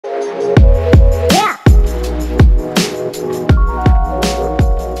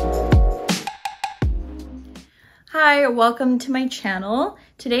Hi, welcome to my channel.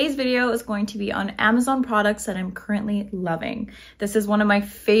 Today's video is going to be on Amazon products that I'm currently loving. This is one of my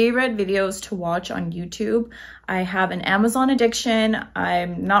favorite videos to watch on YouTube. I have an Amazon addiction.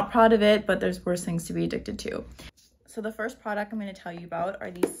 I'm not proud of it, but there's worse things to be addicted to. So the first product I'm going to tell you about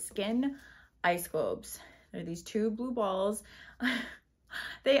are these skin ice globes. They're these two blue balls.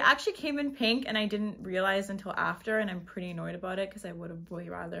 They actually came in pink and I didn't realize until after, and I'm pretty annoyed about it because I would have way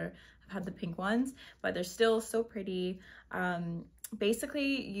rather have had the pink ones, but they're still so pretty.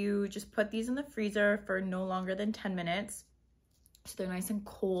 Basically, you just put these in the freezer for no longer than 10 minutes. So they're nice and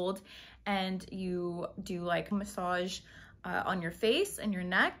cold, and you do like a massage on your face and your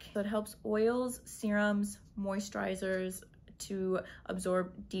neck. So it helps oils, serums, moisturizers to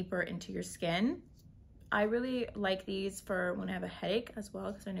absorb deeper into your skin. I really like these for when I have a headache as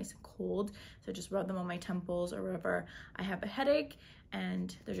well because they're nice and cold. So just rub them on my temples or wherever I have a headache,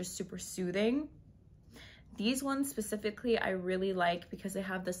 and they're just super soothing. These ones specifically I really like because they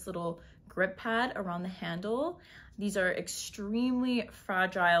have this little grip pad around the handle. These are extremely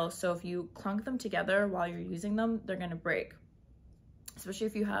fragile, so if you clunk them together while you're using them, they're gonna break. Especially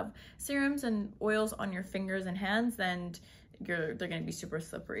if you have serums and oils on your fingers and hands, then they're going to be super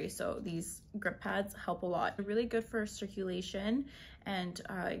slippery. So these grip pads help a lot. They're really good for circulation and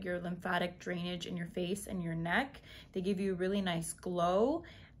your lymphatic drainage in your face and your neck. They give you a really nice glow,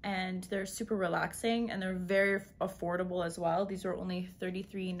 and they're super relaxing, and they're very affordable as well. These are only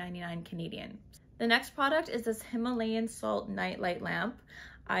 $33.99 Canadian. The next product is this Himalayan salt night light lamp.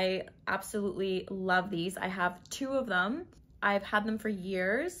 I absolutely love these. I have two of them. I've had them for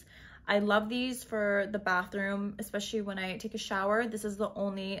years. I love these for the bathroom, especially when I take a shower. This is the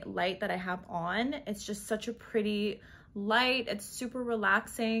only light that I have on. It's just such a pretty light. It's super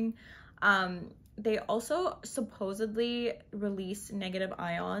relaxing. They also supposedly release negative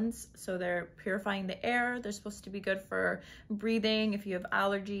ions, so they're purifying the air. They're supposed to be good for breathing if you have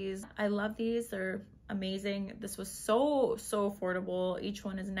allergies. I love these. They're amazing. This was so affordable. Each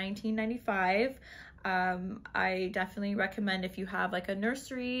one is $19.95. I definitely recommend if you have like a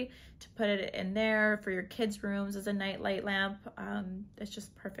nursery to put it in there for your kids' rooms as a night light lamp. It's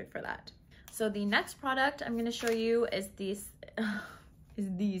just perfect for that. So the next product I'm going to show you is this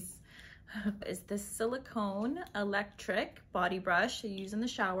silicone electric body brush you use in the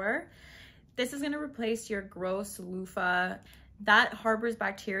shower. This is going to replace your gross loofah that harbors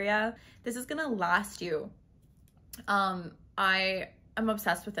bacteria. This is going to last you. I'm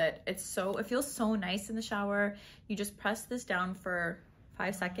obsessed with it. It feels so nice in the shower. You just press this down for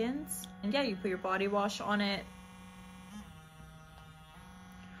 5 seconds, and yeah, you put your body wash on it.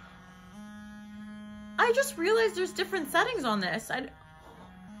 I just realized there's different settings on this.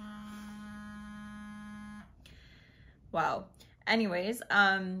 Wow. Anyways,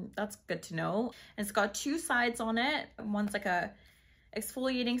 that's good to know. And it's got two sides on it. One's like a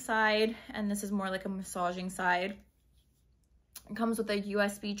exfoliating side, and this is more like a massaging side. It comes with a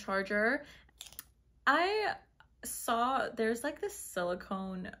USB charger. I saw there's like this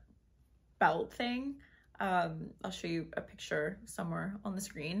silicone belt thing. I'll show you a picture somewhere on the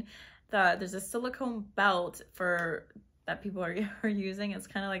screen. There's a silicone belt that people are using. It's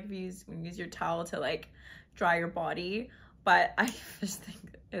kind of like when you use your towel to like dry your body, but I just think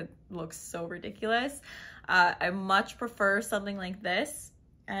it looks so ridiculous. I much prefer something like this,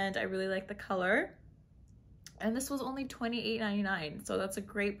 and I really like the color. And this was only $28.99, so that's a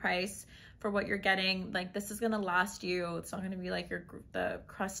great price for what you're getting. Like, this is gonna last you. It's not gonna be like the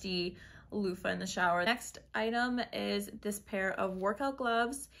crusty loofah in the shower. Next item is this pair of workout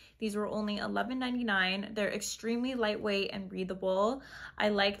gloves. These were only $11.99. They're extremely lightweight and breathable. I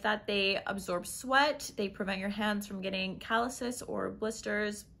like that they absorb sweat. They prevent your hands from getting calluses or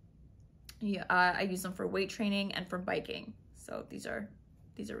blisters. Yeah, I use them for weight training and for biking. So these are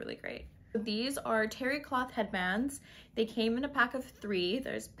really great. These are terry cloth headbands. They came in a pack of 3.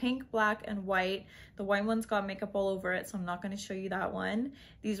 There's pink, black, and white. The white one's got makeup all over it, so I'm not going to show you that one.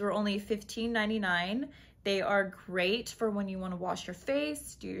 These were only $15.99. They are great for when you want to wash your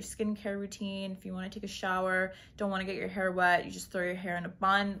face, do your skincare routine. If you want to take a shower, don't want to get your hair wet, you just throw your hair in a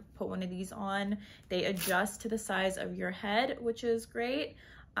bun, put one of these on. They adjust to the size of your head, which is great.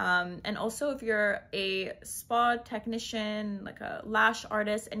 And also if you're a spa technician, like a lash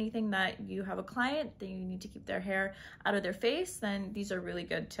artist, anything that you have a client that you need to keep their hair out of their face, then these are really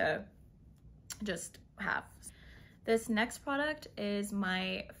good to just have. This next product is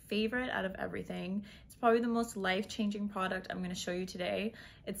my favorite out of everything. It's probably the most life-changing product I'm going to show you today.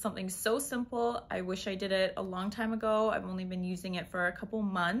 It's something so simple. I wish I did it a long time ago. I've only been using it for a couple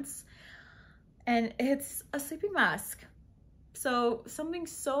months, and it's a sleeping mask. So something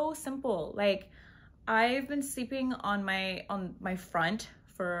so simple, like I've been sleeping on my front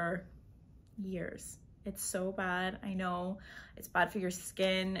for years. It's so bad. I know it's bad for your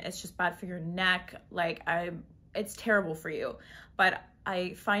skin. It's just bad for your neck. Like it's terrible for you. But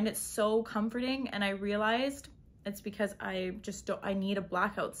I find it so comforting, and I realized it's because I need a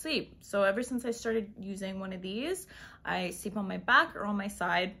blackout sleep. So ever since I started using one of these, I sleep on my back or on my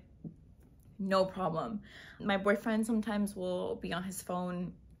side, no problem. My boyfriend sometimes will be on his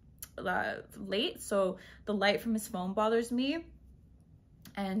phone late, so the light from his phone bothers me,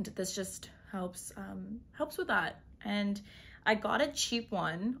 and this just helps with that. And I got a cheap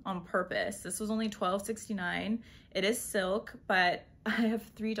one on purpose. This was only $12.69. It is silk, but I have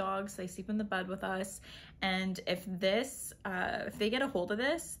 3 dogs. They sleep in the bed with us, and if they get a hold of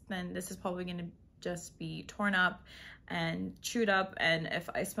this, then this is probably going to just be torn up and chewed up, and if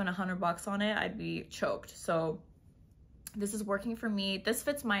I spent $100 on it, I'd be choked. So this is working for me. This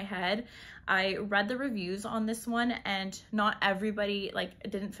fits my head. I read the reviews on this one, and not everybody, like,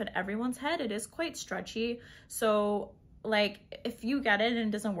 it didn't fit everyone's head. It is quite stretchy. So like, if you get it and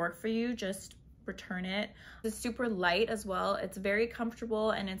it doesn't work for you, just return it. It's super light as well. It's very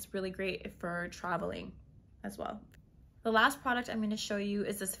comfortable, and it's really great for traveling as well. The last product I'm going to show you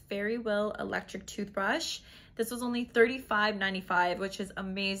is this Fairy Wheel electric toothbrush. This was only $35.95, which is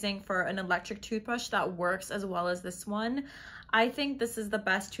amazing for an electric toothbrush that works as well as this one. I think this is the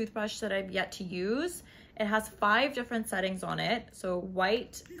best toothbrush that I've yet to use. It has 5 different settings on it. So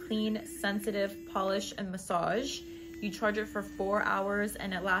white, clean, sensitive, polish, and massage. You charge it for 4 hours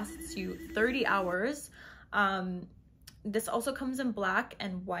and it lasts you 30 hours. This also comes in black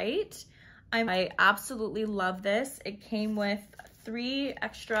and white. I absolutely love this. It came with 3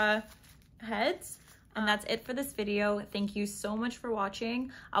 extra heads, and that's it for this video. Thank you so much for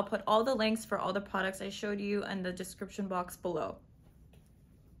watching. I'll put all the links for all the products I showed you in the description box below.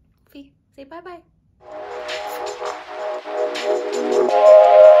 Fee, say bye-bye.